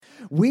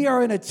We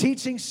are in a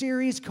teaching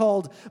series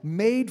called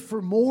Made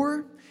for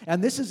More,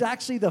 and this is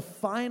actually the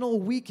final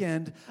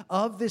weekend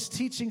of this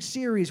teaching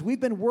series. We've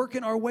been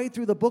working our way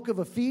through the book of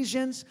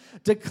Ephesians,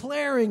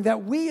 declaring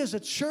that we as a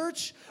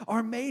church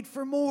are made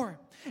for more,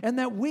 and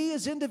that we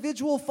as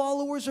individual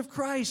followers of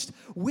Christ,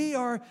 we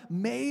are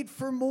made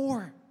for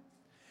more.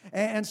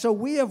 And so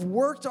we have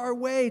worked our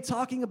way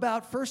talking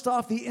about, first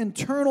off, the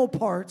internal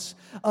parts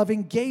of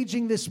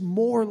engaging this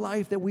more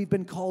life that we've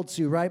been called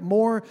to, right?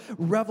 More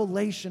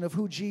revelation of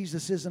who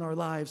Jesus is in our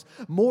lives.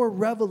 More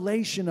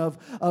revelation of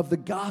the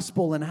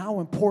gospel and how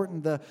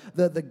important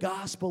the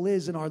gospel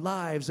is in our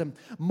lives. And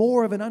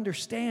more of an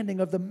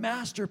understanding of the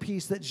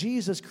masterpiece that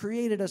Jesus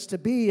created us to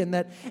be, and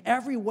that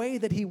every way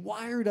that He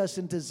wired us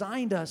and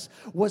designed us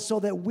was so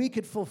that we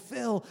could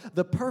fulfill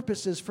the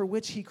purposes for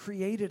which He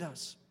created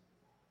us.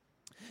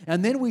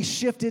 And then we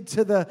shifted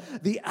to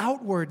the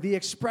outward, the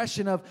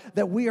expression of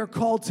that we are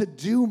called to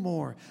do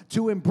more,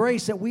 to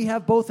embrace that we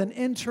have both an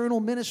internal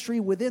ministry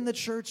within the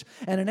church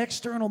and an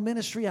external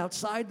ministry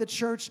outside the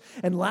church.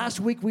 And last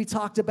week we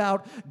talked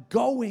about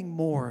going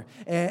more,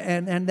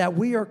 and that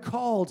we are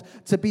called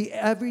to be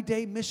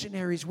everyday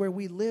missionaries where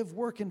we live,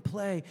 work, and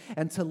play,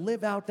 and to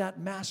live out that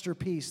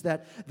masterpiece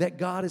that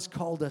God has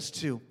called us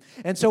to.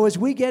 And so as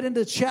we get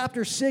into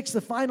chapter 6,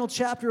 the final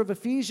chapter of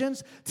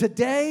Ephesians,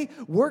 today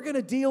we're going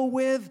to deal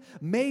with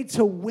made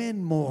to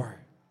win more.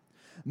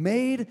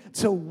 Made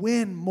to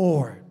win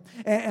more.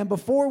 And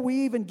before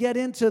we even get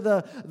into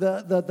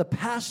the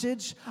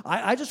passage,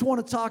 I just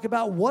want to talk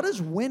about, what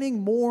does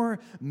winning more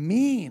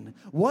mean?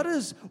 What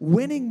does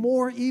winning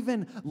more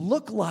even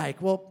look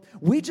like? Well,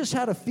 we just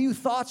had a few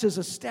thoughts as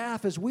a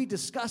staff as we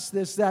discussed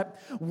this, that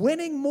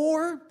winning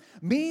more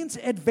means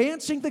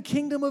advancing the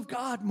kingdom of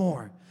God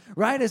more.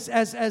 Right?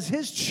 As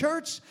His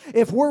church,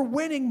 if we're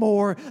winning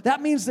more,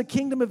 that means the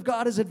kingdom of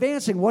God is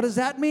advancing. What does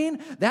that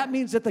mean? That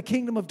means that the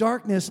kingdom of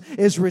darkness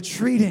is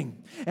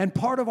retreating. And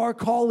part of our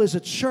call as a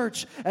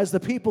church, as the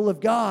people of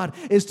God,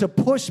 is to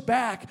push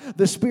back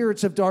the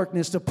spirits of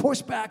darkness,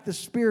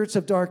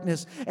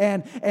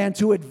 and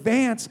to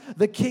advance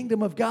the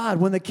kingdom of God.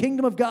 When the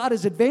kingdom of God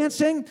is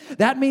advancing,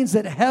 that means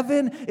that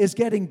heaven is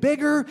getting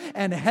bigger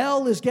and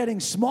hell is getting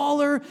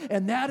smaller,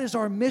 and that is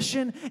our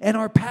mission and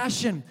our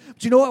passion.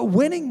 But you know what?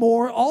 Winning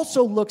more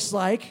also looks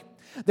like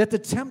that the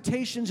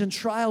temptations and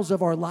trials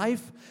of our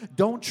life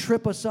don't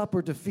trip us up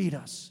or defeat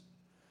us.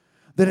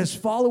 That as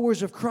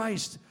followers of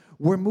Christ,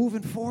 we're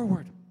moving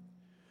forward.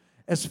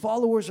 As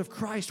followers of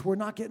Christ, we're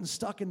not getting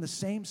stuck in the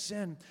same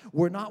sin.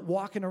 We're not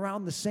walking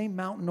around the same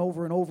mountain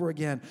over and over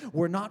again.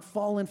 We're not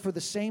falling for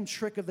the same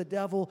trick of the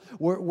devil.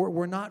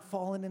 We're not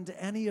falling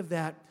into any of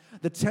that.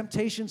 The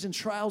temptations and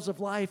trials of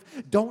life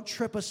don't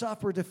trip us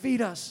up or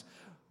defeat us.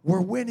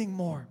 We're winning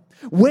more.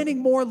 Winning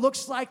more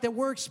looks like that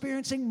we're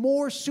experiencing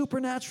more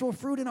supernatural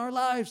fruit in our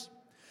lives.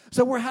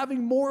 So we're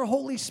having more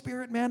Holy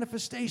Spirit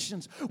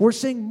manifestations. We're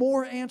seeing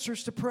more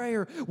answers to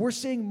prayer. We're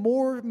seeing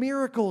more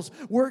miracles.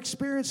 We're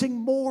experiencing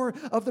more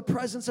of the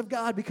presence of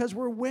God because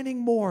we're winning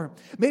more.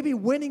 Maybe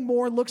winning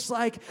more looks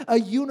like a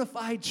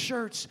unified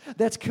church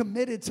that's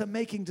committed to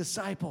making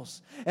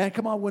disciples. And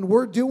come on, when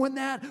we're doing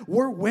that,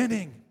 we're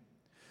winning.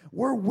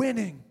 We're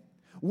winning.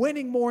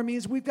 Winning more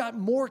means we've got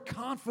more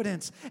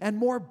confidence and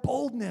more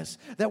boldness,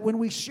 that when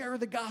we share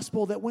the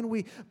gospel, that when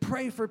we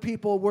pray for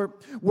people,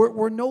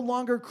 we're no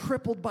longer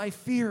crippled by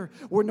fear.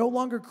 We're no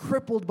longer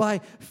crippled by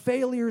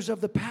failures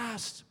of the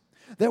past.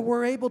 That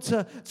we're able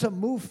to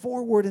move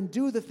forward and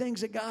do the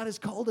things that God has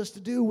called us to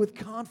do with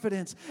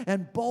confidence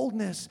and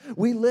boldness.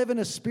 We live in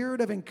a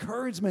spirit of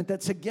encouragement,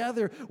 that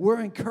together we're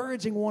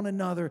encouraging one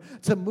another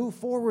to move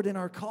forward in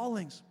our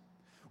callings.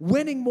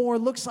 Winning more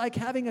looks like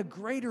having a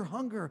greater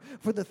hunger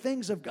for the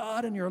things of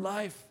God in your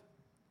life.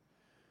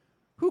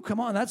 Come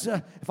on,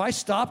 if I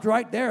stopped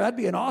right there, that'd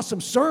be an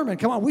awesome sermon.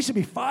 Come on, we should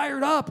be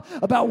fired up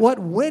about what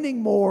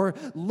winning more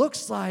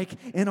looks like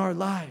in our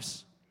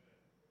lives.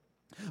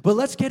 But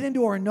let's get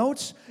into our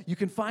notes. You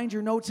can find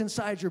your notes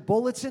inside your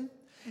bulletin.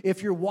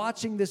 If you're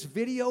watching this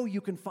video,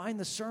 you can find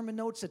the sermon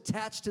notes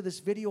attached to this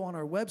video on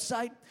our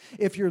website.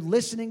 If you're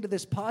listening to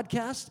this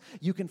podcast,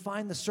 you can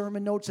find the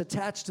sermon notes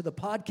attached to the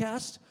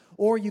podcast.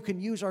 Or you can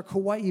use our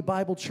Kauai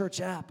Bible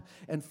Church app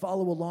and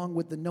follow along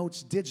with the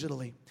notes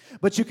digitally.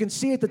 But you can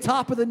see at the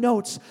top of the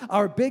notes,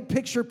 our big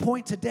picture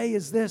point today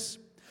is this: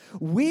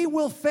 we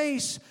will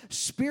face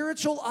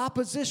spiritual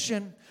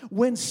opposition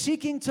when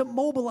seeking to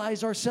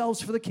mobilize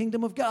ourselves for the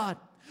kingdom of God.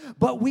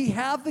 But we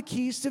have the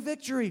keys to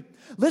victory.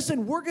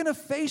 Listen, we're going to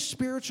face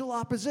spiritual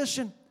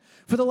opposition.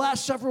 For the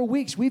last several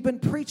weeks, we've been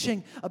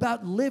preaching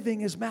about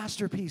living as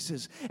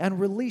masterpieces and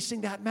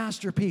releasing that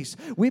masterpiece.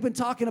 We've been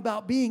talking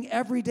about being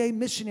everyday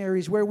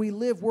missionaries where we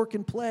live, work,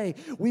 and play.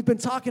 We've been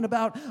talking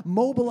about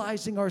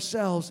mobilizing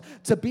ourselves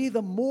to be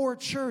the more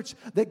church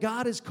that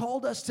God has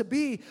called us to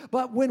be.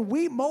 But when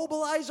we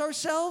mobilize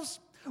ourselves,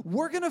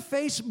 we're going to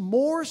face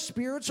more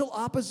spiritual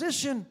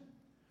opposition.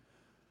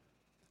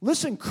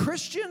 Listen,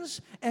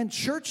 Christians and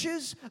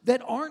churches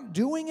that aren't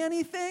doing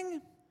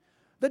anything,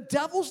 the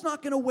devil's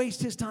not going to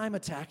waste his time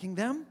attacking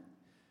them.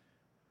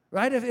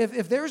 Right?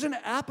 If there's an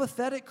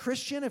apathetic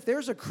Christian, if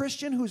there's a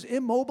Christian who's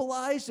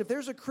immobilized, if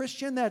there's a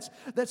Christian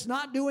that's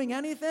not doing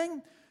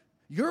anything,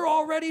 you're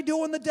already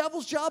doing the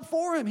devil's job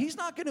for him. He's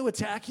not going to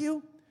attack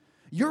you.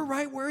 You're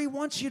right where he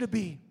wants you to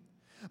be.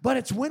 But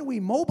it's when we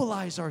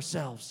mobilize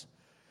ourselves.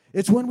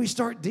 It's when we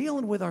start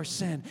dealing with our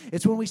sin.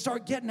 It's when we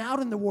start getting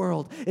out in the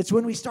world. It's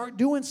when we start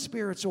doing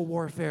spiritual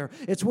warfare.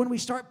 It's when we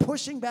start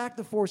pushing back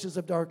the forces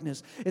of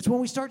darkness. It's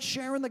when we start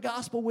sharing the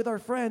gospel with our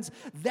friends.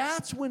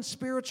 That's when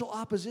spiritual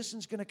opposition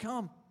is going to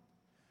come.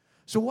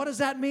 So what does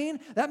that mean?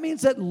 That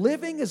means that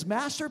living as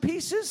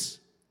masterpieces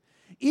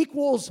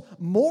equals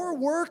more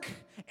work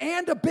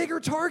and a bigger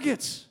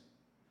target.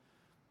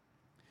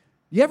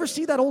 You ever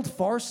see that old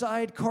Far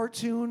Side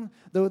cartoon,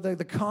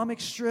 the comic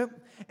strip?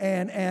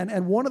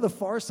 And one of the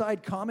Far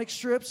Side comic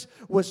strips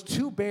was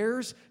two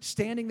bears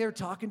standing there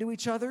talking to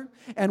each other.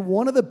 And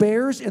one of the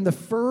bears, in the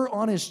fur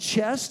on his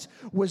chest,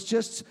 was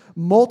just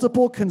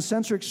multiple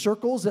concentric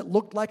circles that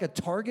looked like a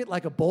target,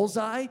 like a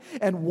bullseye.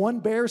 And one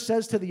bear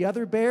says to the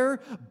other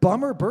bear,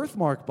 "Bummer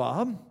birthmark,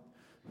 Bob."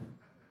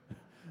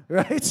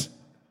 Right?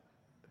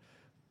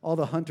 All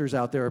the hunters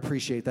out there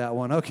appreciate that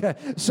one. Okay,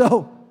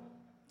 so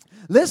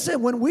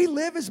listen, when we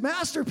live as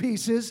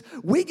masterpieces,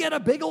 we get a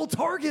big old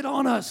target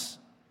on us.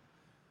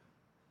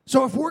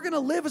 So if we're going to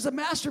live as a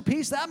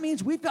masterpiece, that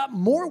means we've got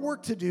more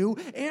work to do,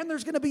 and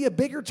there's going to be a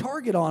bigger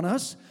target on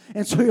us.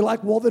 And so you're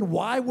like, well, then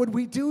why would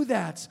we do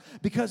that?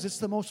 Because it's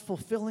the most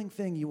fulfilling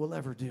thing you will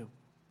ever do.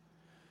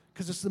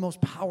 Because it's the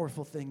most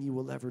powerful thing you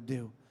will ever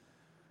do.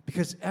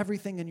 Because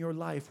everything in your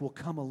life will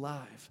come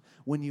alive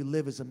when you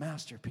live as a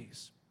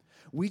masterpiece.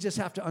 We just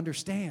have to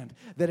understand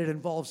that it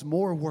involves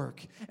more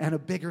work and a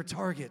bigger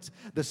target.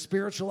 The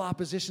spiritual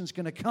opposition is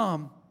going to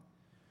come,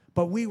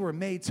 but we were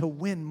made to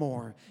win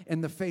more in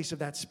the face of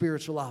that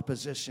spiritual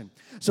opposition.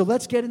 So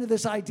let's get into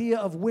this idea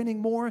of winning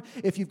more.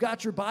 If you've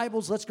got your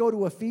Bibles, let's go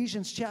to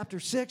Ephesians chapter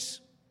 6.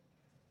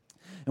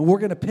 And we're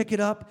going to pick it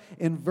up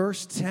in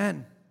verse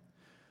 10.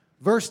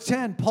 Verse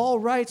 10, Paul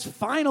writes,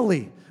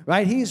 finally,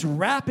 right? He's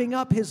wrapping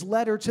up his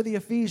letter to the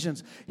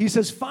Ephesians. He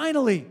says,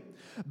 finally,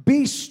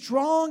 be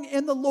strong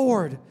in the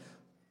Lord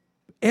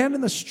and in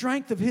the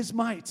strength of his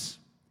might.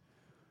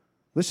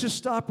 Let's just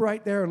stop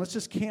right there and let's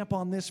just camp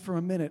on this for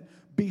a minute.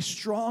 Be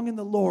strong in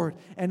the Lord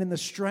and in the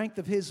strength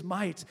of his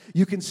might.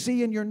 You can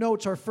see in your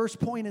notes, our first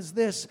point is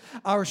this.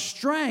 Our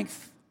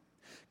strength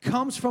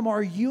comes from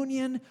our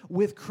union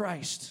with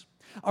Christ.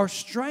 Our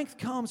strength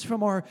comes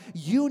from our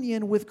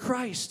union with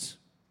Christ.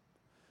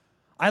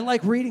 I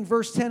like reading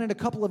verse 10 in a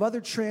couple of other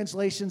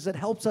translations that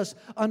helps us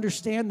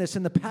understand this.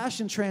 In the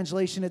Passion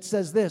Translation, it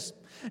says this.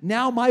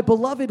 Now, my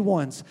beloved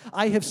ones,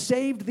 I have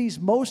saved these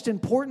most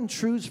important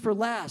truths for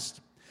last.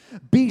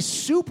 Be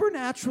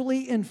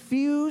supernaturally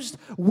infused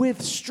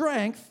with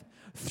strength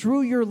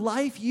through your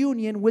life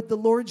union with the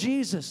Lord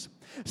Jesus.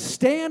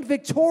 Stand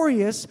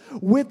victorious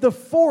with the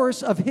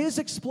force of his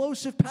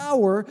explosive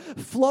power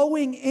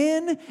flowing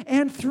in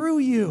and through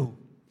you.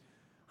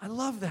 I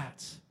love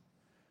that.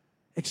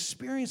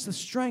 Experience the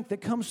strength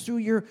that comes through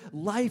your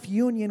life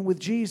union with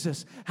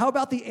Jesus. How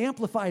about the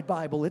Amplified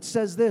Bible? It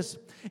says this,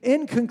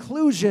 in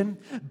conclusion,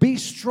 be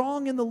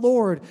strong in the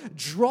Lord.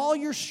 Draw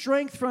your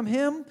strength from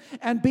him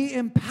and be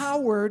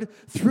empowered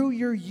through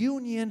your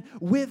union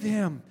with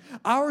him.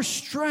 Our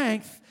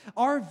strength,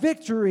 our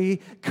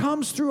victory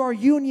comes through our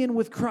union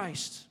with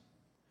Christ.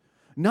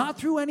 Not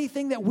through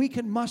anything that we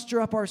can muster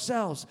up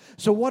ourselves.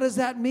 So what does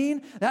that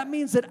mean? That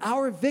means that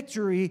our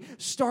victory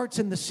starts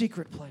in the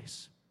secret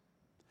place.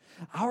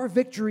 Our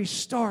victory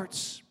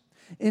starts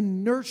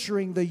in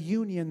nurturing the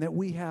union that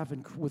we have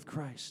with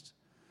Christ,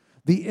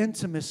 the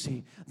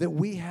intimacy that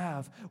we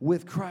have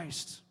with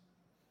Christ.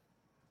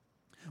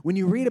 When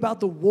you read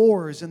about the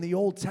wars in the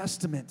Old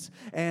Testament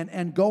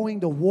and going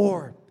to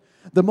war,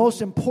 the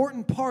most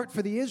important part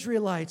for the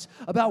Israelites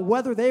about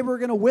whether they were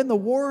going to win the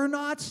war or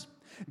not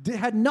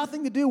had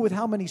nothing to do with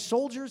how many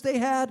soldiers they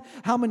had,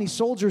 how many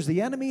soldiers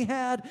the enemy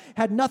had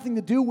nothing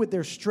to do with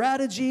their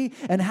strategy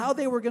and how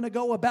they were going to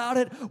go about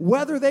it.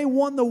 Whether they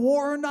won the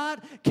war or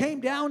not came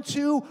down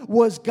to,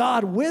 was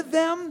God with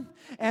them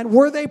and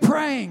were they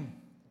praying?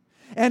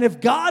 And if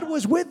God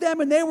was with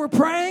them and they were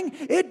praying,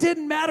 it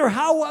didn't matter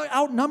how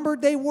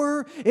outnumbered they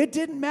were. It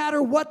didn't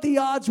matter what the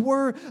odds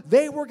were.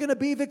 They were going to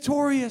be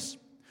victorious.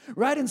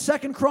 Right in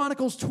 2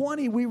 Chronicles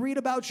 20, we read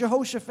about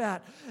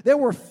Jehoshaphat. There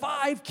were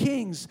 5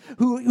 kings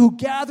who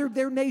gathered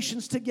their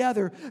nations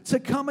together to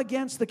come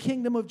against the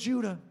kingdom of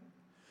Judah.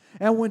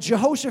 And when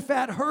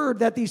Jehoshaphat heard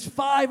that these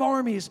 5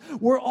 armies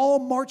were all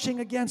marching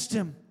against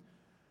him,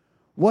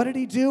 what did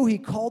he do? He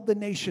called the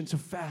nation to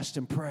fast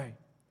and pray.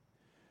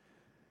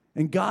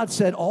 And God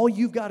said, all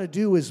you've got to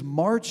do is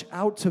march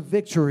out to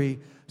victory,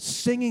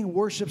 singing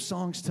worship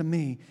songs to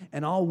me,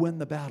 and I'll win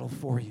the battle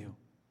for you.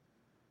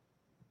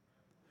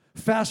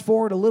 Fast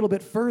forward a little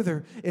bit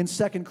further in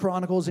 2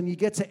 Chronicles, and you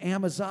get to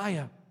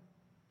Amaziah.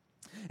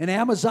 And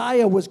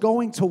Amaziah was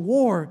going to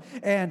war,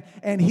 and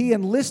he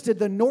enlisted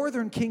the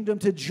northern kingdom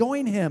to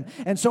join him.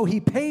 And so he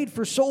paid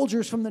for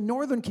soldiers from the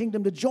northern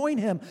kingdom to join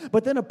him.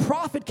 But then a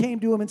prophet came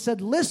to him and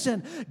said,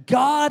 listen,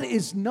 God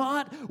is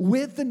not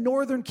with the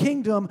northern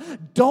kingdom.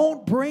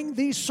 Don't bring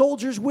these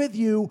soldiers with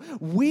you.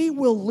 We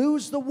will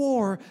lose the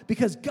war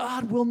because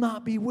God will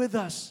not be with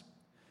us.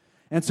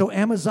 And so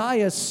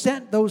Amaziah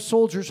sent those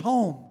soldiers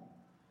home.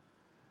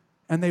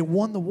 And they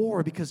won the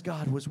war because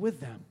God was with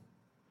them.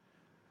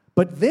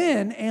 But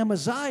then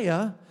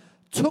Amaziah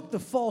took the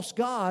false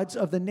gods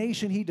of the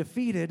nation he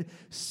defeated,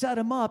 set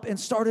them up, and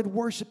started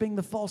worshiping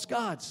the false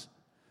gods.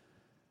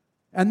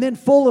 And then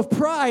full of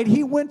pride,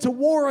 he went to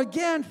war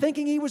again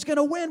thinking he was going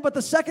to win. But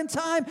the second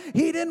time,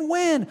 he didn't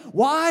win.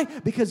 Why?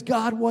 Because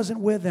God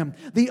wasn't with him.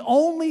 The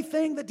only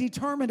thing that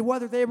determined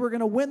whether they were going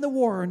to win the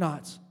war or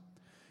not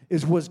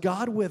was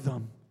God with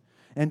them,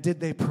 and did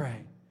they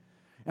pray?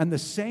 And the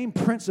same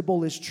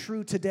principle is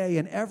true today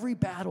in every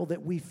battle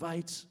that we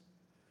fight.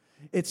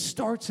 It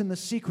starts in the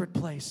secret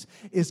place.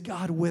 Is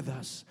God with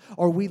us?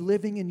 Are we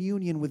living in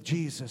union with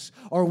Jesus?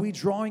 Are we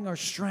drawing our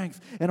strength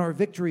and our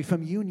victory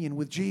from union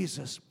with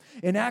Jesus?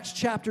 In Acts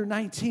chapter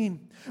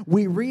 19,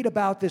 we read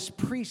about this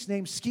priest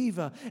named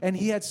Sceva, and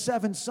he had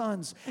 7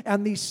 sons.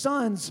 And these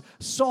sons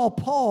saw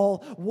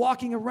Paul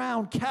walking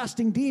around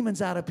casting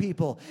demons out of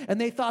people. And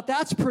they thought,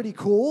 that's pretty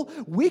cool.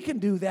 We can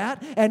do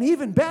that. And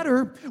even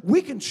better,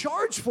 we can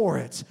charge for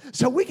it.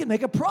 So we can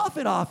make a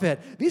profit off it.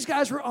 These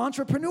guys were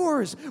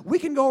entrepreneurs. We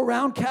can go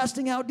around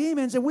casting out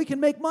demons, and we can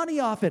make money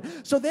off it.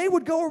 So they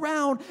would go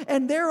around,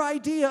 and their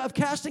idea of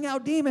casting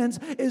out demons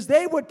is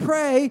they would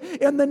pray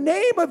in the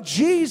name of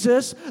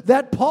Jesus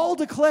that Paul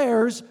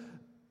declares,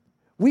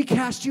 we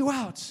cast you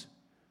out.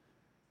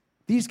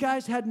 These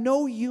guys had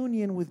no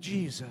union with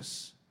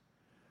Jesus.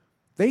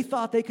 They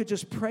thought they could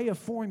just pray a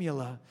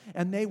formula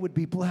and they would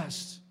be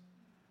blessed.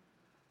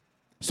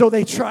 So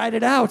they tried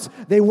it out.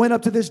 They went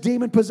up to this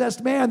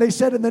demon-possessed man. They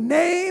said, in the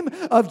name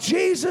of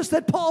Jesus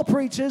that Paul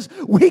preaches,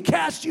 we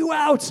cast you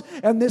out.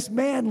 And this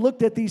man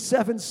looked at these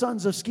 7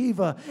 sons of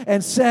Sceva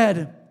and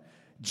said,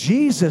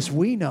 Jesus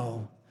we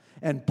know,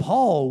 and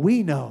Paul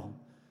we know,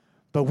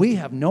 but we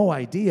have no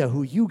idea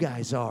who you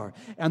guys are.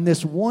 And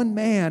this one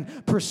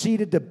man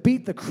proceeded to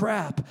beat the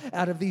crap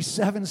out of these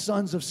 7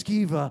 sons of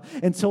Sceva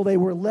until they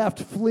were left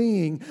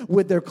fleeing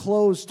with their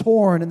clothes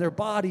torn and their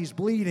bodies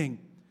bleeding.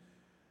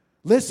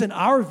 Listen,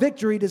 our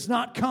victory does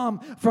not come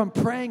from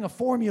praying a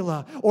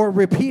formula or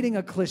repeating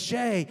a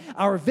cliche.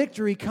 Our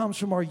victory comes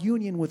from our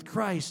union with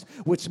Christ,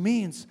 which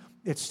means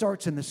it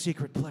starts in the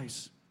secret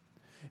place.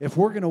 If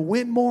we're going to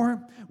win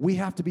more, we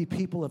have to be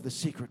people of the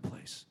secret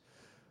place.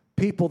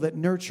 People that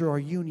nurture our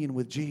union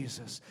with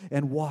Jesus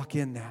and walk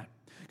in that.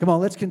 Come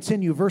on, let's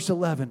continue. Verse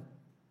 11.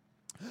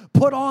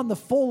 Put on the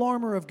full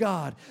armor of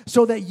God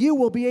so that you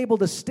will be able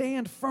to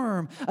stand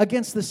firm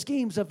against the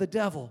schemes of the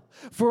devil.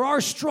 For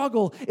our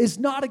struggle is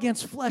not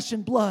against flesh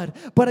and blood,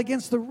 but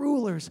against the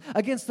rulers,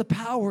 against the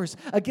powers,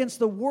 against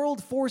the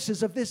world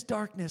forces of this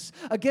darkness,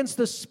 against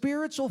the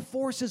spiritual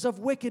forces of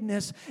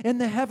wickedness in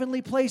the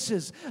heavenly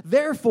places.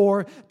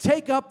 Therefore,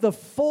 take up the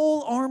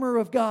full armor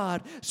of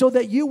God so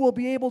that you will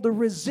be able to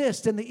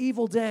resist in the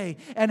evil day,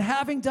 and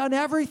having done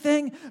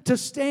everything, to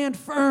stand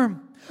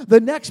firm.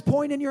 The next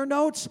point in your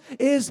notes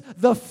is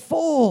the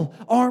full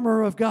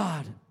armor of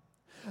God.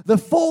 The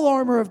full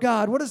armor of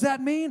God. What does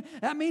that mean?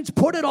 That means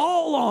put it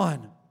all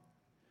on.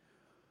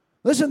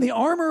 Listen, the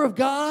armor of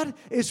God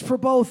is for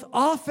both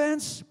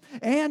offense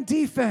and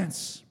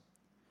defense.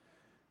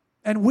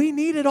 And we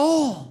need it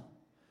all.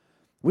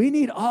 We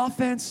need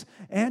offense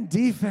and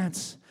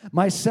defense.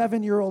 My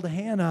 7-year-old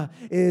Hannah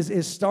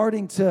is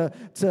starting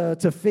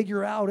to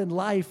figure out in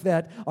life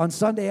that on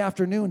Sunday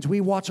afternoons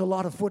we watch a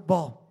lot of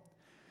football.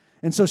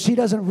 And so she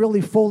doesn't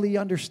really fully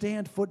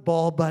understand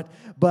football,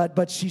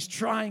 but she's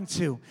trying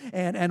to.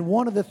 And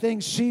one of the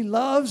things she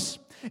loves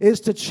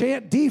is to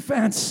chant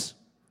defense.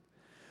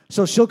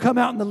 So she'll come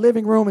out in the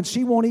living room and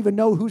she won't even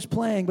know who's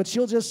playing, but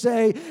she'll just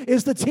say,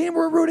 is the team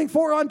we're rooting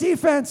for on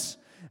defense?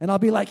 And I'll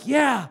be like,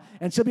 yeah.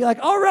 And she'll be like,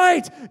 all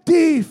right,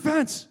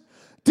 defense,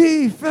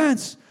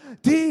 defense,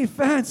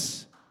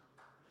 defense.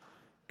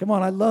 Come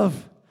on, I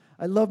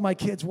love my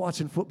kids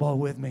watching football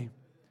with me.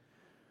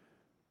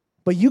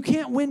 But you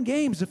can't win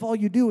games if all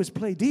you do is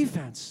play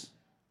defense.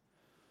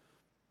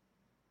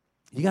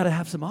 You got to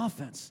have some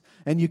offense.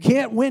 And you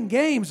can't win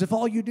games if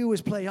all you do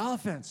is play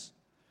offense.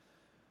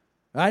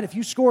 Right? If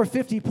you score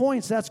 50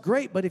 points, that's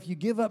great. But if you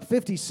give up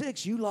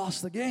 56, you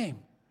lost the game.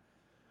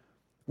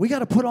 We got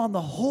to put on the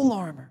whole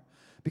armor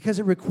because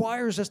it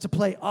requires us to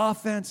play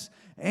offense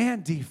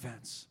and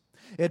defense.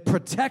 It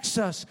protects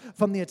us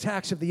from the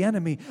attacks of the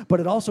enemy, but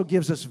it also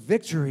gives us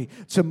victory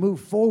to move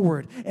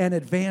forward and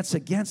advance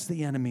against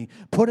the enemy.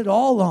 Put it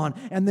all on.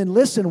 And then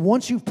listen,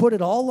 once you've put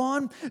it all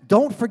on,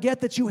 don't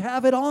forget that you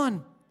have it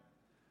on.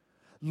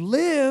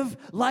 Live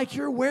like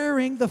you're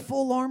wearing the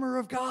full armor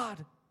of God.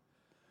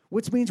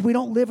 which means we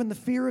don't live in the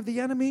fear of the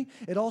enemy.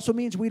 It also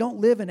means we don't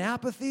live in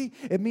apathy.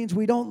 It means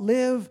we don't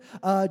live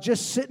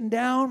just sitting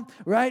down,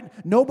 right?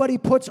 Nobody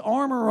puts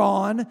armor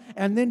on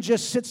and then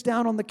just sits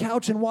down on the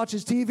couch and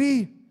watches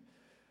TV.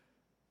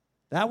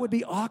 That would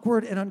be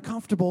awkward and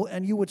uncomfortable,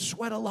 and you would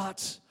sweat a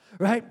lot,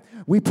 right?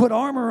 We put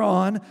armor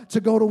on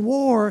to go to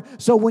war,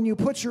 so when you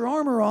put your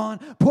armor on,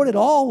 put it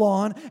all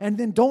on, and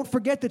then don't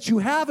forget that you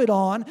have it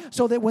on,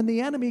 so that when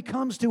the enemy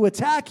comes to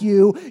attack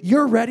you,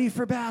 you're ready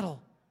for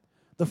battle.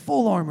 The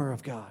full armor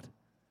of God.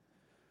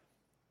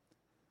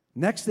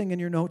 Next thing in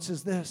your notes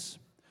is this: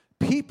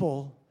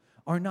 people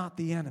are not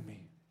the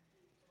enemy.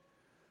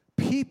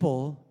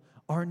 People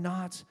are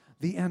not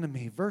the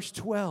enemy. Verse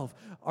 12,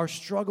 our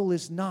struggle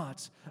is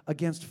not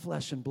against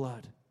flesh and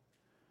blood.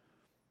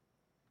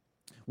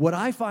 What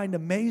I find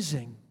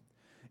amazing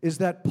is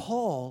that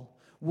Paul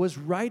was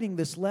writing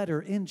this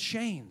letter in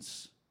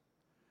chains.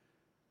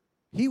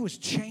 He was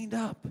chained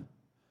up.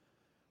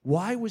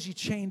 Why was he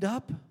chained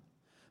up?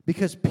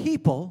 Because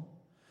people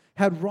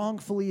had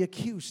wrongfully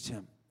accused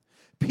him.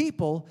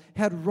 People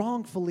had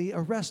wrongfully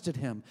arrested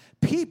him.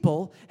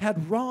 People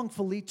had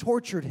wrongfully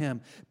tortured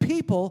him.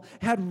 People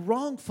had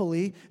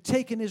wrongfully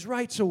taken his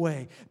rights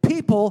away.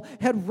 People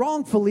had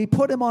wrongfully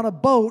put him on a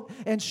boat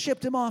and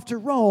shipped him off to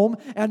Rome,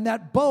 and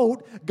that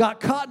boat got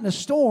caught in a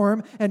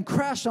storm and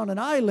crashed on an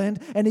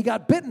island, and he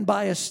got bitten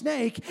by a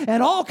snake,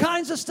 and all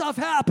kinds of stuff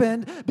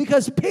happened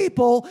because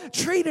people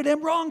treated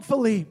him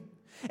wrongfully.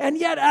 And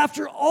yet,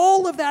 after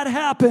all of that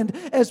happened,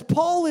 as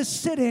Paul is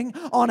sitting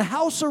on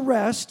house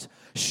arrest,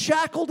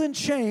 shackled in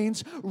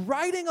chains,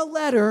 writing a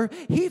letter,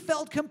 he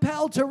felt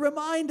compelled to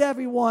remind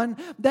everyone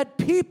that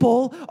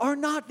people are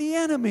not the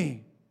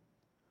enemy.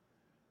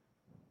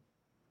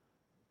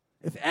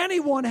 If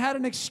anyone had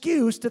an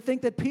excuse to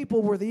think that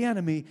people were the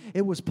enemy,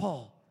 it was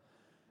Paul.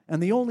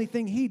 And the only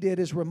thing he did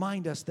is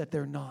remind us that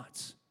they're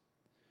not.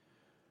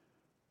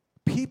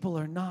 People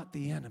are not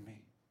the enemy.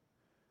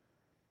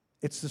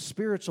 It's the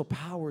spiritual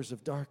powers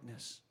of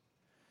darkness.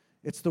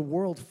 It's the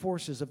world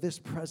forces of this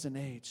present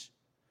age.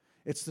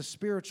 It's the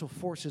spiritual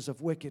forces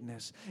of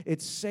wickedness.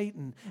 It's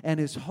Satan and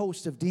his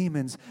host of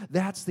demons.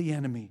 That's the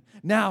enemy.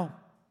 Now,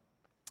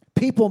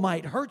 people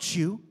might hurt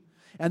you,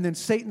 and then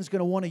Satan's going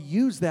to want to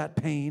use that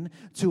pain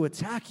to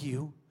attack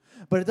you.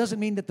 But it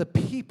doesn't mean that the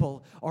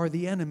people are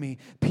the enemy.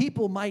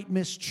 People might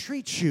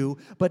mistreat you,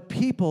 but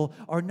people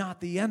are not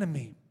the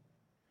enemy.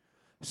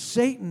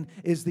 Satan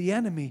is the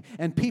enemy,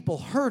 and people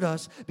hurt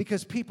us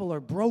because people are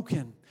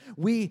broken.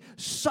 We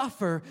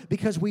suffer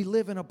because we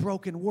live in a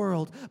broken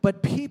world,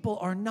 but people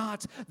are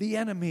not the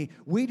enemy.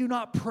 We do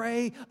not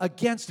pray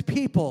against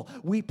people.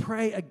 We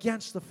pray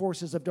against the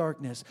forces of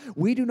darkness.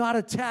 We do not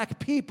attack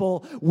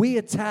people. We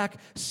attack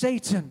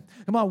Satan.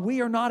 Come on,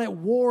 we are not at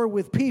war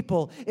with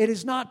people. It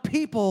is not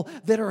people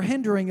that are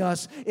hindering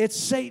us. It's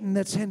Satan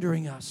that's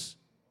hindering us.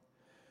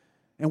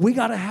 And we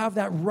got to have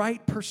that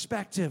right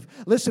perspective.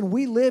 Listen,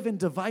 we live in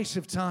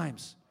divisive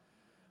times.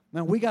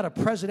 Now, we got a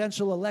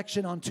presidential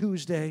election on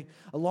Tuesday,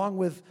 along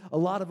with a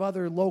lot of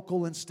other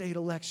local and state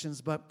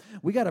elections, but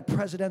we got a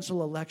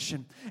presidential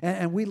election,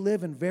 and we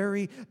live in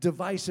very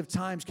divisive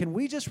times. Can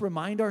we just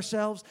remind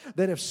ourselves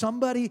that if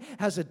somebody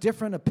has a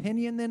different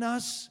opinion than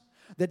us,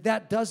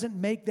 that doesn't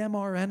make them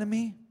our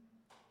enemy?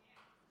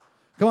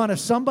 Come on, if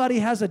somebody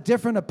has a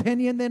different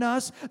opinion than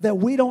us, that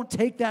we don't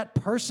take that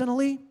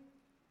personally.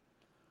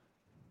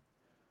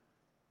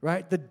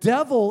 Right? The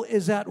devil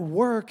is at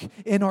work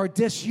in our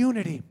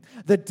disunity.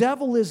 The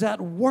devil is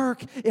at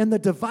work in the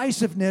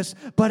divisiveness,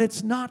 but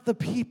it's not the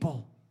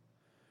people.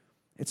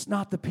 It's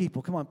not the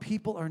people. Come on,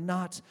 people are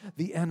not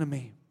the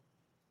enemy.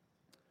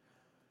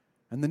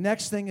 And the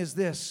next thing is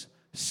this: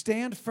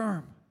 stand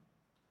firm.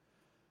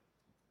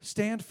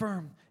 Stand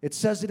firm. It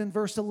says it in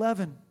verse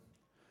 11.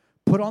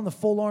 Put on the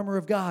full armor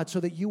of God so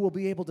that you will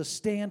be able to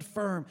stand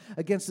firm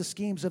against the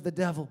schemes of the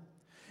devil.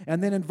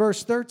 And then in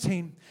verse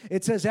 13,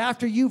 it says,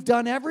 after you've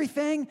done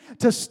everything,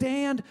 to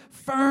stand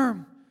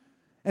firm.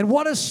 And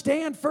what does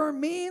stand firm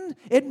mean?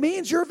 It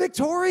means you're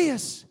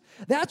victorious.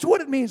 That's what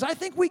it means. I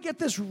think we get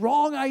this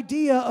wrong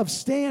idea of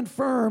stand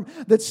firm,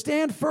 that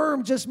stand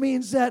firm just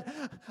means that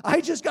I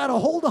just got to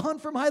hold on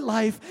for my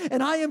life,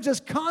 and I am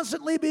just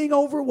constantly being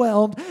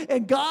overwhelmed,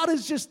 and God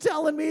is just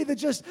telling me that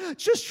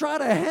just try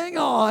to hang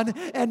on,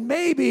 and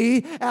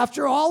maybe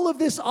after all of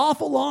this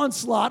awful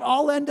onslaught,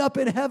 I'll end up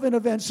in heaven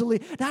eventually.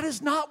 That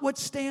is not what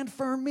stand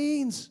firm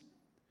means.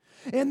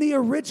 In the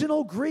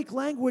original Greek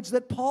language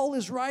that Paul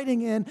is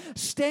writing in,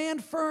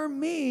 stand firm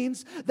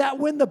means that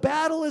when the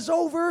battle is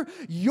over,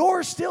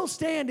 you're still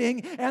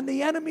standing and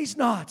the enemy's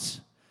not.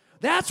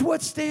 That's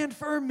what stand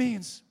firm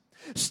means.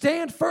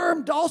 Stand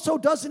firm also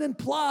doesn't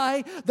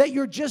imply that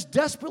you're just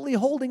desperately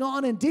holding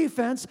on in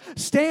defense.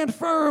 Stand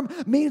firm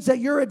means that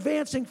you're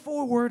advancing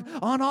forward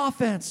on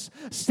offense.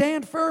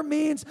 Stand firm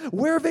means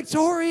we're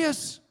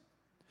victorious.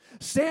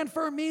 Stand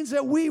firm means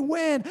that we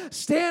win.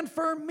 Stand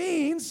firm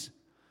means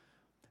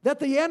that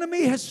the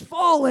enemy has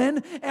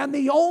fallen, and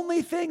the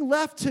only thing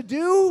left to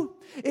do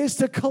is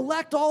to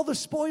collect all the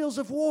spoils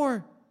of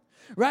war.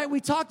 Right? We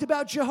talked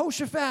about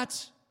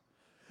Jehoshaphat.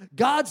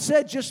 God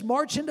said, just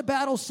march into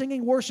battle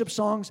singing worship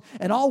songs,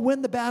 and I'll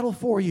win the battle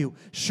for you.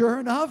 Sure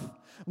enough,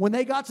 when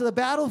they got to the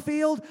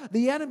battlefield,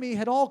 the enemy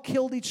had all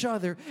killed each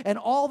other, and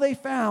all they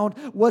found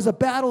was a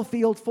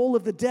battlefield full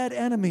of the dead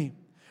enemy.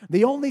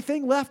 The only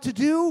thing left to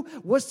do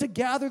was to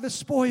gather the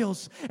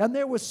spoils. And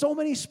there was so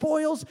many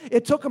spoils,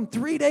 it took them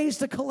 3 days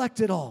to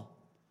collect it all.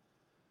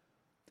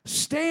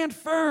 Stand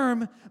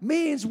firm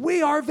means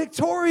we are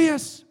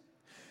victorious.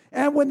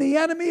 And when the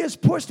enemy is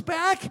pushed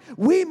back,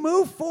 we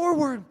move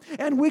forward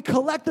and we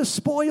collect the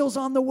spoils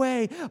on the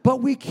way,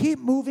 but we keep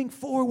moving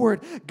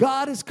forward.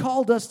 God has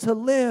called us to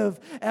live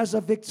as a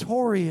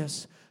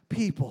victorious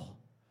people.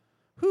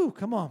 Whew,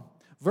 come on.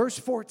 Verse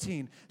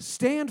 14,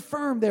 stand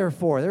firm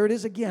therefore. There it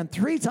is again.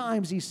 3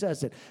 times he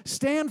says it.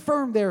 Stand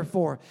firm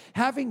therefore,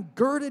 having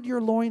girded your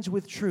loins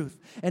with truth,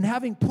 and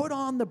having put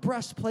on the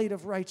breastplate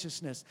of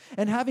righteousness,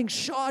 and having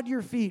shod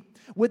your feet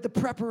with the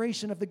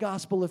preparation of the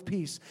gospel of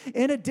peace.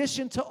 In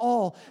addition to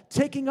all,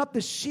 taking up the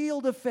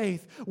shield of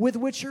faith, with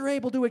which you're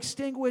able to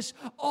extinguish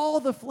all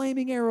the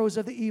flaming arrows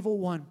of the evil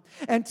one.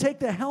 And take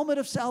the helmet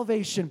of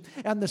salvation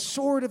and the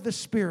sword of the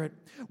Spirit,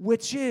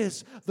 which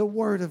is the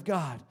word of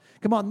God.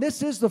 Come on,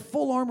 this is the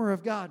full armor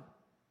of God.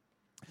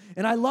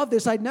 And I love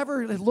this. I'd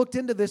never looked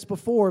into this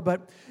before,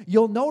 but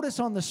you'll notice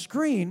on the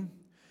screen,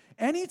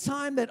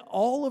 anytime that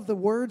all of the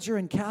words are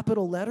in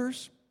capital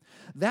letters,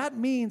 that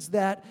means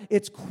that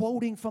it's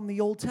quoting from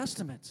the Old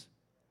Testament.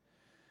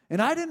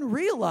 And I didn't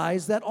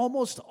realize that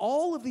almost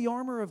all of the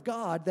armor of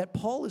God that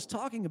Paul is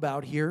talking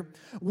about here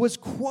was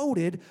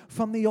quoted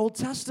from the Old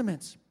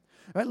Testament.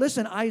 All right,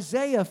 listen,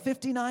 Isaiah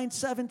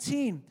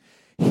 59:17.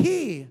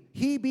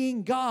 He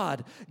being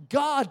God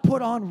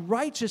put on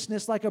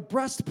righteousness like a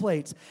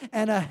breastplate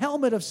and a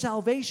helmet of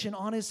salvation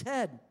on his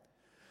head.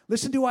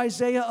 Listen to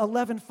Isaiah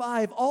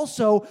 11:5.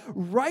 Also,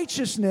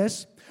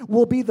 righteousness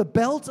will be the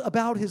belt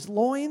about his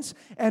loins,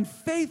 and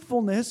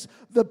faithfulness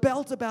the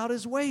belt about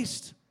his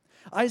waist.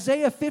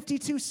 Isaiah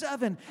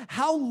 52:7.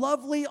 How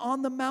lovely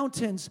on the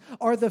mountains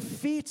are the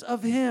feet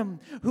of him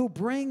who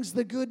brings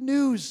the good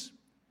news.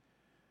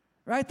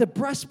 Right? The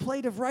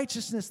breastplate of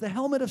righteousness, the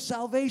helmet of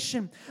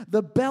salvation,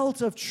 the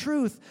belt of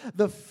truth,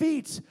 the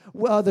feet,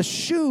 the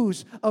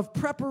shoes of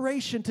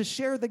preparation to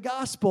share the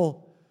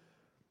gospel.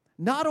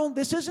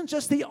 This isn't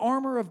just the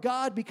armor of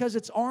God because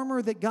it's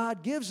armor that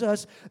God gives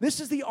us. This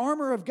is the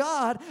armor of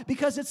God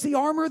because it's the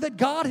armor that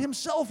God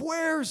himself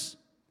wears.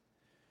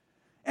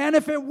 And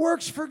if it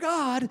works for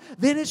God,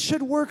 then it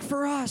should work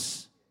for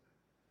us.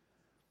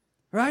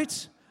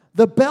 Right?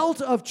 The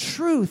belt of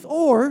truth,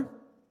 or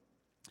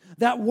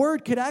that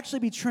word could actually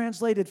be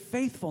translated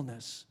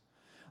faithfulness.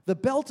 The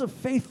belt of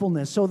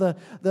faithfulness. So the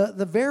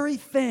very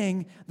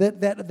thing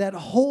that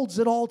holds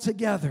it all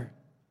together.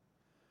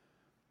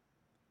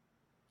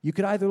 You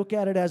could either look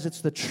at it as it's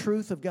the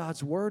truth of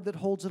God's word that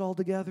holds it all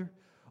together,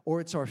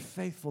 or it's our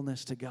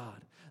faithfulness to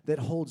God that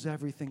holds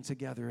everything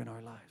together in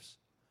our lives.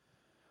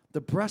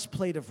 The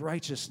breastplate of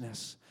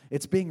righteousness,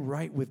 it's being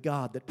right with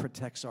God that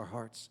protects our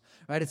hearts,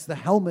 right? It's the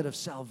helmet of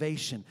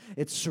salvation.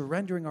 It's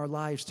surrendering our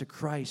lives to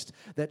Christ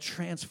that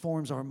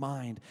transforms our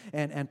mind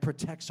and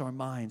protects our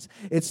minds.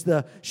 It's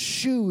the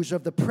shoes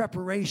of the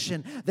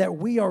preparation that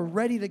we are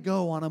ready to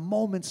go on a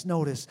moment's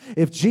notice.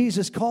 If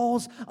Jesus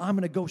calls, I'm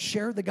going to go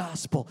share the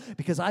gospel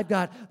because I've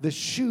got the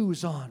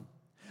shoes on.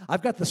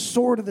 I've got the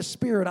sword of the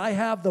Spirit. I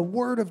have the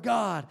word of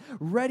God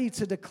ready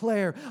to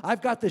declare.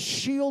 I've got the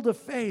shield of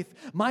faith.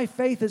 My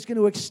faith is going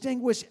to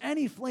extinguish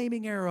any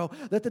flaming arrow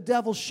that the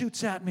devil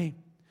shoots at me.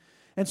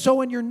 And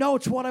so in your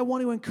notes, what I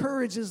want to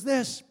encourage is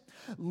this.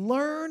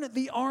 Learn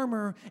the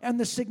armor and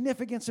the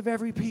significance of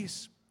every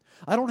piece.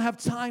 I don't have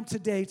time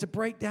today to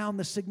break down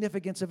the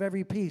significance of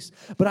every piece,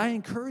 but I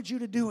encourage you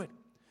to do it.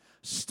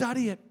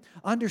 Study it,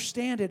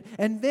 understand it,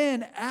 and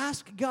then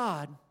ask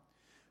God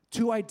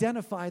to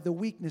identify the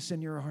weakness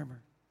in your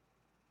armor.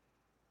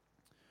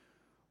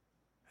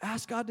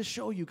 Ask God to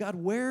show you, God,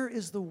 where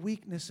is the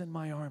weakness in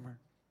my armor?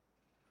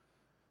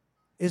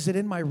 Is it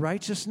in my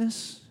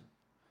righteousness?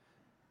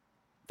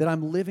 That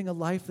I'm living a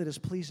life that is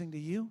pleasing to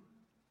you?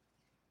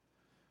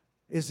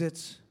 Is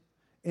it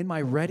in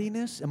my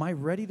readiness? Am I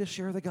ready to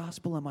share the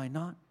gospel? Am I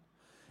not?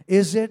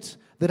 Is it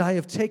that I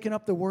have taken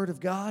up the word of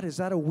God? Is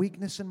that a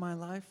weakness in my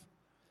life?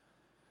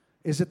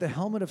 Is it the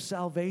helmet of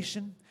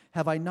salvation?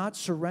 Have I not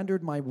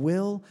surrendered my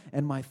will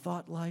and my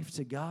thought life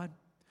to God?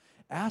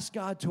 Ask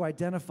God to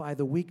identify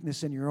the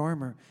weakness in your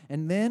armor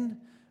and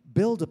then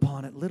build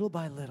upon it little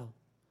by little.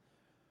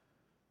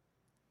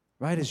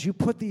 Right? As you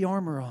put the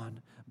armor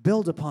on,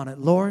 build upon it.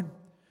 Lord,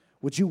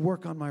 would you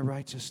work on my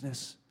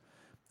righteousness?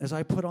 As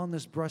I put on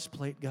this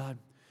breastplate, God,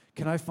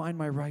 can I find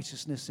my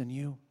righteousness in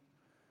you?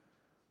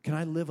 Can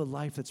I live a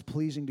life that's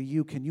pleasing to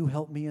you? Can you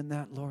help me in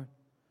that, Lord?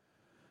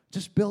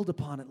 Just build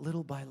upon it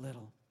little by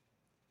little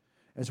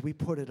as we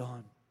put it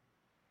on.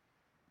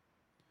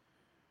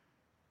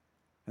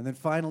 And then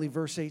finally,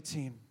 verse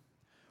 18.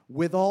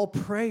 With all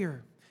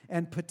prayer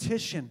and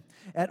petition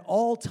at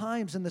all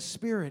times in the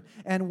Spirit.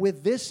 And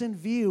with this in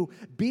view,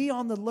 be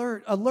on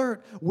the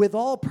alert with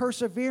all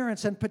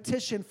perseverance and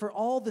petition for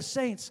all the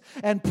saints,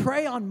 and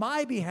pray on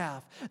my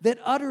behalf that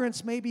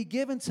utterance may be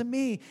given to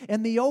me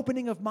in the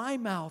opening of my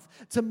mouth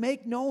to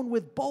make known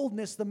with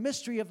boldness the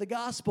mystery of the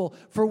gospel,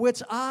 for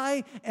which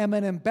I am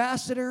an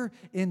ambassador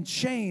in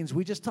chains.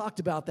 We just talked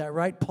about that,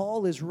 right?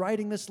 Paul is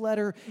writing this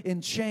letter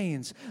in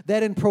chains,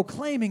 that in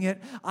proclaiming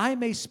it, I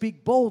may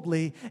speak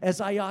boldly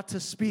as I ought to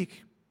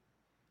speak.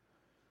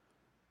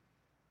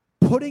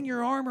 Putting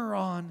your armor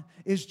on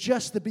is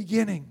just the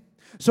beginning.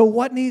 So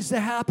what needs to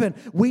happen?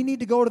 We need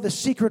to go to the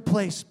secret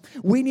place.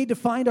 We need to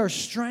find our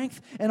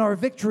strength and our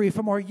victory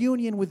from our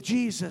union with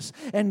Jesus.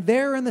 And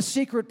there in the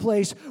secret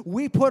place,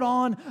 we put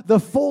on the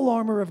full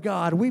armor of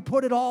God. We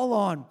put it all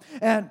on.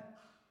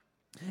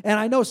 And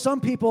I know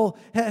some people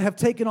have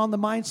taken on the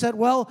mindset,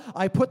 well,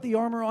 I put the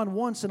armor on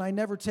once and I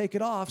never take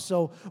it off,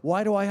 so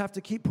why do I have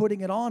to keep putting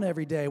it on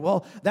every day?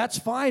 Well, that's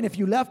fine if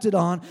you left it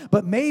on,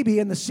 but maybe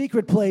in the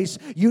secret place,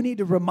 you need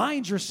to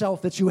remind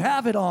yourself that you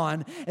have it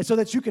on, and so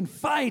that you can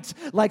fight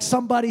like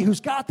somebody who's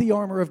got the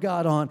armor of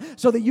God on,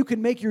 so that you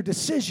can make your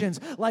decisions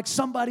like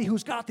somebody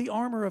who's got the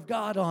armor of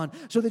God on,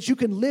 so that you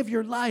can live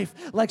your life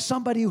like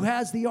somebody who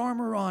has the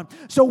armor on.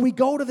 So we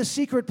go to the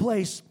secret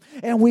place,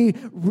 and we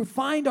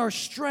find our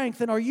strength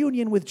and our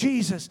union with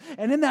Jesus.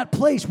 And in that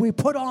place, we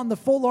put on the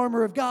full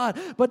armor of God.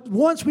 But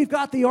once we've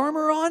got the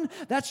armor on,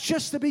 that's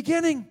just the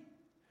beginning.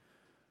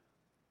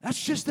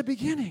 That's just the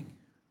beginning.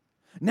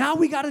 Now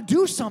we got to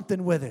do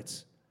something with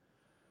it.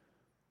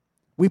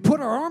 We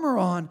put our armor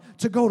on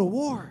to go to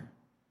war.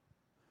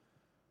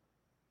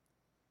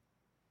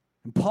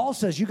 And Paul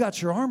says, you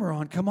got your armor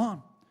on, come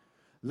on.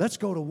 Let's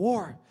go to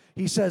war.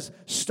 He says,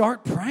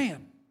 start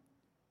praying.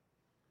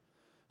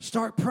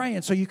 Start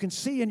praying. So you can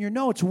see in your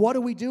notes, what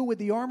do we do with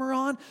the armor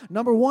on?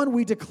 Number one,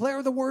 we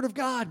declare the Word of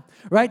God,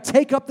 right?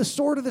 Take up the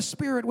sword of the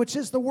Spirit, which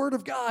is the Word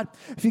of God.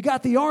 If you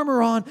got the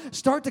armor on,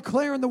 start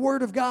declaring the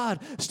Word of God.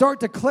 Start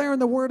declaring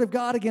the Word of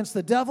God against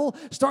the devil.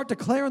 Start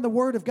declaring the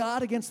Word of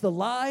God against the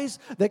lies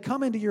that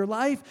come into your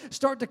life.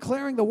 Start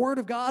declaring the Word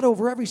of God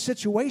over every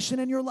situation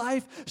in your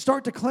life.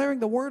 Start declaring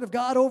the Word of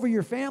God over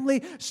your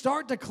family.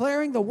 Start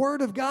declaring the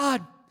Word of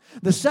God.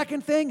 The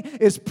second thing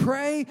is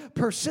pray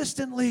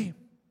persistently.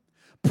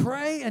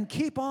 Pray and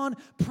keep on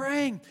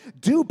praying.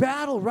 Do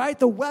battle, right?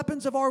 The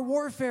weapons of our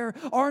warfare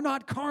are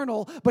not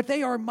carnal, but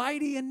they are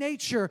mighty in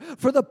nature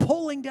for the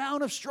pulling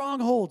down of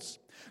strongholds.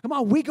 Come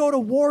on, we go to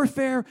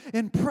warfare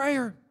in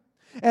prayer.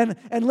 And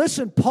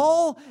listen,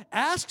 Paul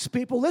asks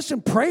people,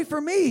 listen, pray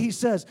for me, he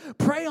says.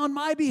 Pray on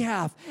my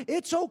behalf.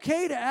 It's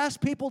okay to ask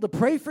people to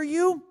pray for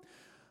you,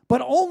 but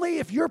only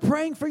if you're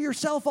praying for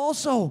yourself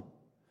also.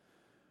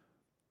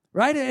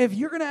 Right? If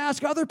you're going to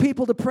ask other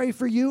people to pray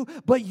for you,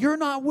 but you're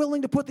not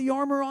willing to put the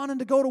armor on and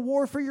to go to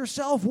war for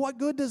yourself, what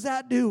good does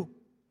that do?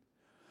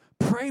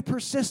 Pray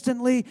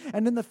persistently.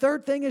 And then the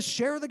third thing is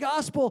share the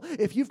gospel.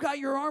 If you've got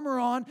your armor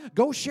on,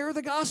 go share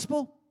the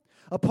gospel.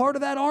 A part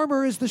of that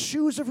armor is the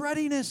shoes of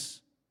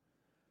readiness.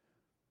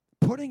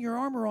 Putting your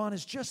armor on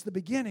is just the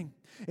beginning.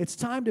 It's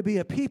time to be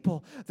a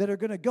people that are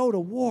going to go to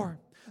war.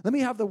 Let me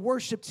have the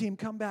worship team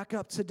come back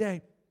up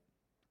today.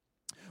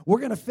 We're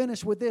going to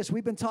finish with this.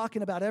 We've been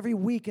talking about every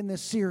week in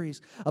this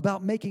series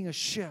about making a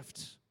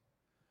shift.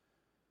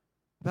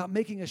 About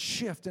making a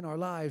shift in our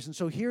lives. And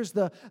so here's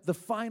the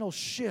final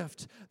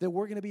shift that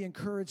we're going to be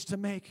encouraged to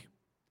make.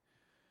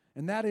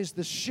 And that is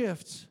the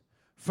shift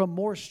from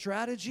more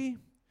strategy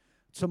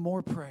to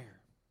more prayer.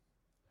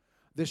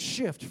 The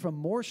shift from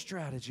more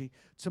strategy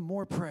to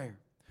more prayer.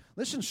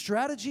 Listen,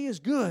 strategy is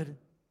good,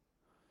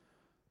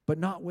 but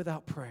not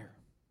without prayer.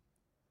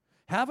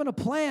 Having a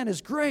plan is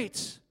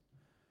great,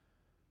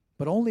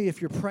 but only if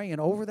you're praying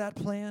over that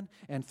plan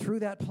and through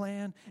that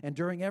plan and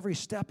during every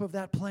step of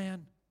that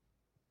plan.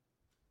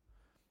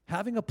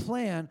 Having a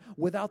plan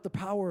without the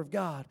power of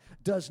God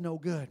does no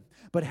good.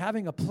 But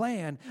having a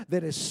plan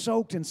that is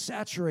soaked and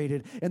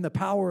saturated in the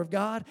power of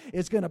God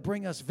is going to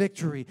bring us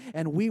victory.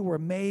 And we were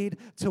made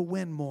to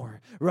win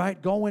more,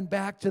 right? Going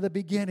back to the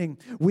beginning,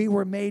 we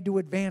were made to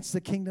advance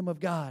the kingdom of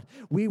God.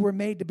 We were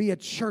made to be a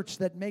church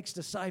that makes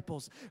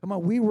disciples. Come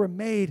on, we were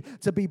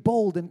made to be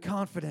bold and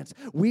confident.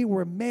 We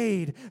were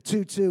made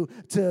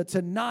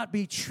to not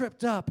be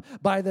tripped up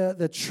by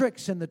the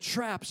tricks and the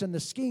traps and the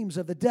schemes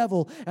of the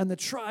devil and the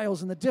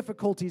trials and the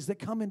difficulties that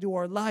come into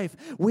our life.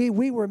 We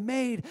were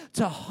made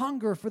to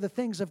hunger for the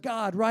things of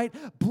God, right?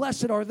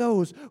 Blessed are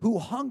those who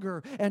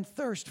hunger and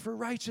thirst for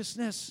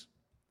righteousness.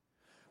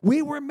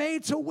 We were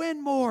made to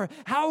win more.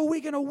 How are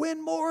we going to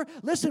win more?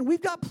 Listen,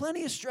 we've got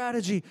plenty of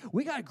strategy.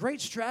 We got great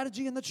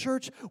strategy in the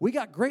church. We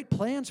got great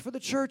plans for the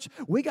church.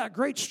 We got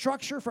great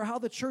structure for how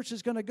the church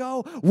is going to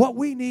go. What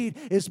we need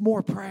is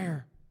more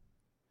prayer.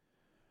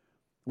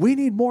 We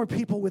need more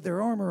people with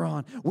their armor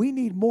on. We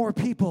need more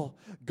people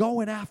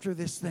going after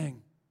this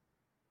thing.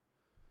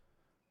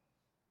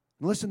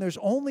 Listen, there's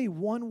only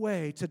one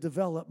way to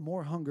develop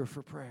more hunger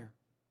for prayer,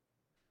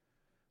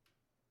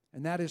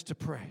 and that is to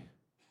pray.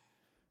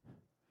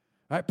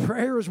 Right?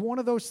 Prayer is one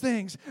of those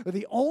things.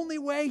 The only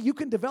way you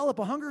can develop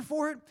a hunger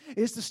for it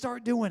is to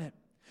start doing it.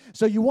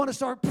 So you want to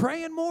start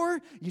praying more?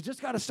 You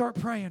just got to start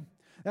praying.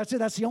 That's it.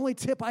 That's the only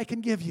tip I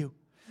can give you.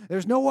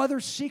 There's no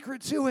other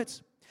secret to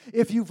it.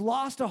 If you've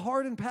lost a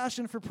heart and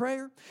passion for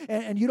prayer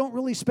and you don't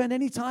really spend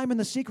any time in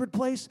the secret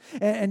place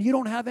and you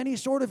don't have any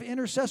sort of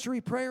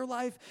intercessory prayer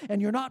life and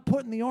you're not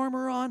putting the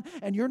armor on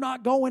and you're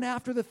not going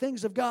after the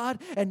things of God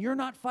and you're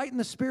not fighting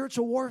the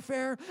spiritual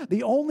warfare,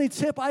 the only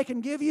tip I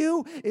can give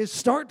you is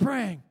start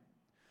praying.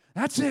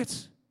 That's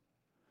it.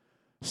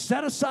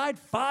 Set aside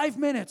 5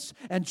 minutes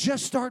and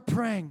just start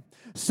praying.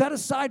 Set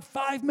aside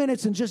 5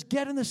 minutes and just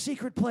get in the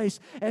secret place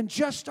and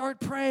just start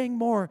praying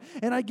more.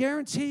 And I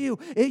guarantee you,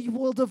 it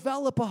will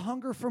develop a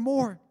hunger for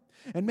more.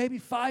 And maybe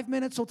 5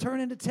 minutes will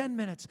turn into 10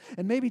 minutes.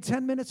 And maybe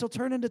 10 minutes will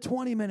turn into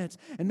 20 minutes.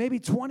 And maybe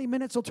 20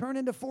 minutes will turn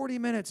into 40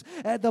 minutes.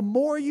 And the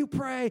more you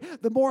pray,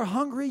 the more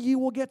hungry you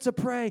will get to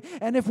pray.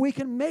 And if we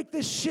can make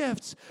this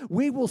shift,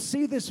 we will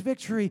see this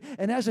victory.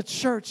 And as a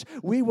church,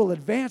 we will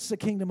advance the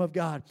kingdom of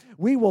God.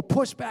 We will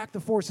push back the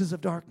forces of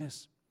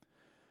darkness.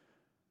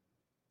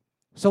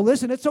 So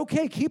listen, it's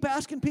okay. Keep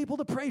asking people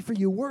to pray for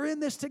you. We're in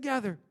this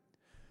together.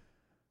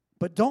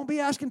 But don't be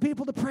asking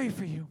people to pray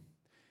for you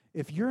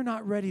if you're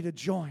not ready to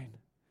join,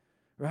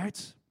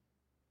 right?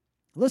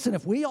 Listen,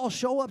 if we all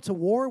show up to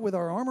war with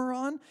our armor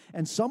on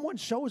and someone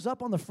shows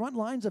up on the front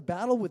lines of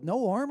battle with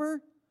no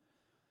armor,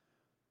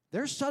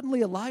 there's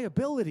suddenly a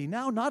liability.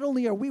 Now, not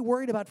only are we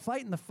worried about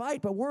fighting the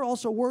fight, but we're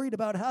also worried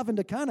about having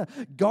to kind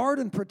of guard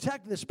and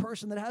protect this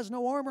person that has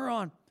no armor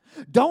on.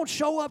 Don't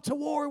show up to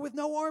war with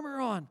no armor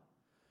on.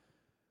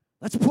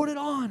 Let's put it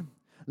on.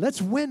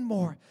 Let's win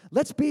more.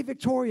 Let's be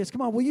victorious.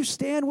 Come on, will you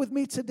stand with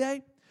me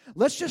today?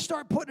 Let's just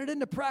start putting it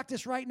into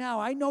practice right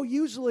now. I know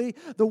usually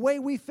the way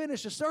we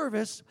finish a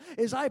service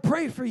is I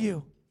pray for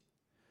you.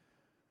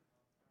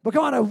 But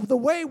come on, the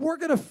way we're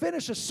going to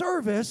finish a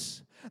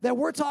service, that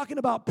we're talking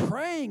about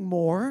praying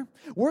more,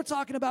 we're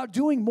talking about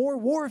doing more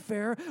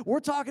warfare, we're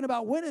talking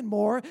about winning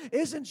more,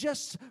 isn't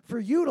just for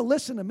you to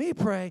listen to me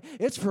pray.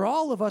 It's for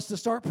all of us to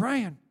start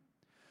praying.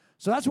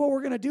 So that's what we're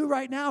going to do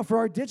right now for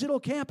our digital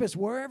campus,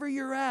 wherever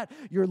you're at,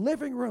 your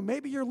living room.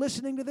 Maybe you're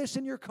listening to this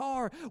in your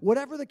car.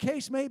 Whatever the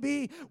case may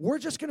be, we're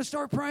just going to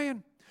start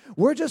praying.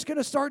 We're just going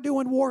to start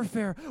doing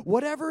warfare.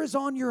 Whatever is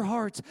on your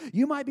heart.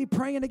 You might be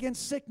praying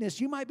against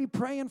sickness. You might be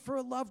praying for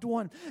a loved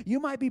one. You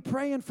might be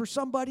praying for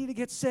somebody to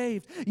get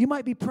saved. You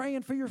might be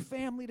praying for your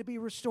family to be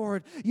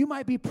restored. You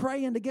might be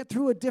praying to get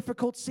through a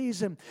difficult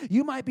season.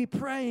 You might be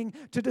praying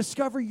to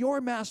discover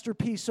your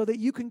masterpiece so that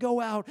you can go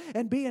out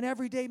and be an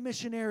everyday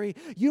missionary.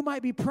 You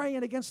might be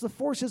praying against the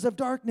forces of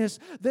darkness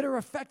that are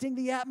affecting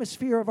the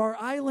atmosphere of our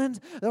island,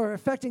 that are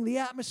affecting the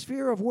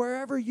atmosphere of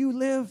wherever you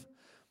live.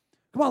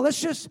 Come on,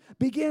 let's just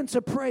begin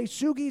to pray.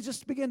 Sugi,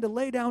 just begin to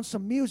lay down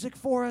some music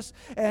for us,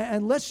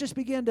 and let's just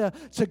begin to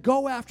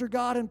go after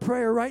God in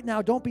prayer right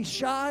now. Don't be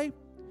shy.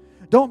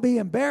 Don't be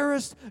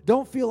embarrassed.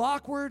 Don't feel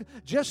awkward.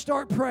 Just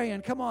start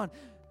praying. Come on.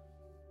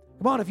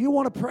 Come on, if you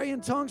want to pray in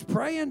tongues,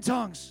 pray in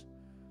tongues.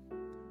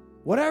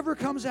 Whatever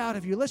comes out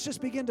of you, let's just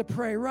begin to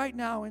pray right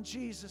now in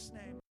Jesus'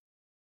 name.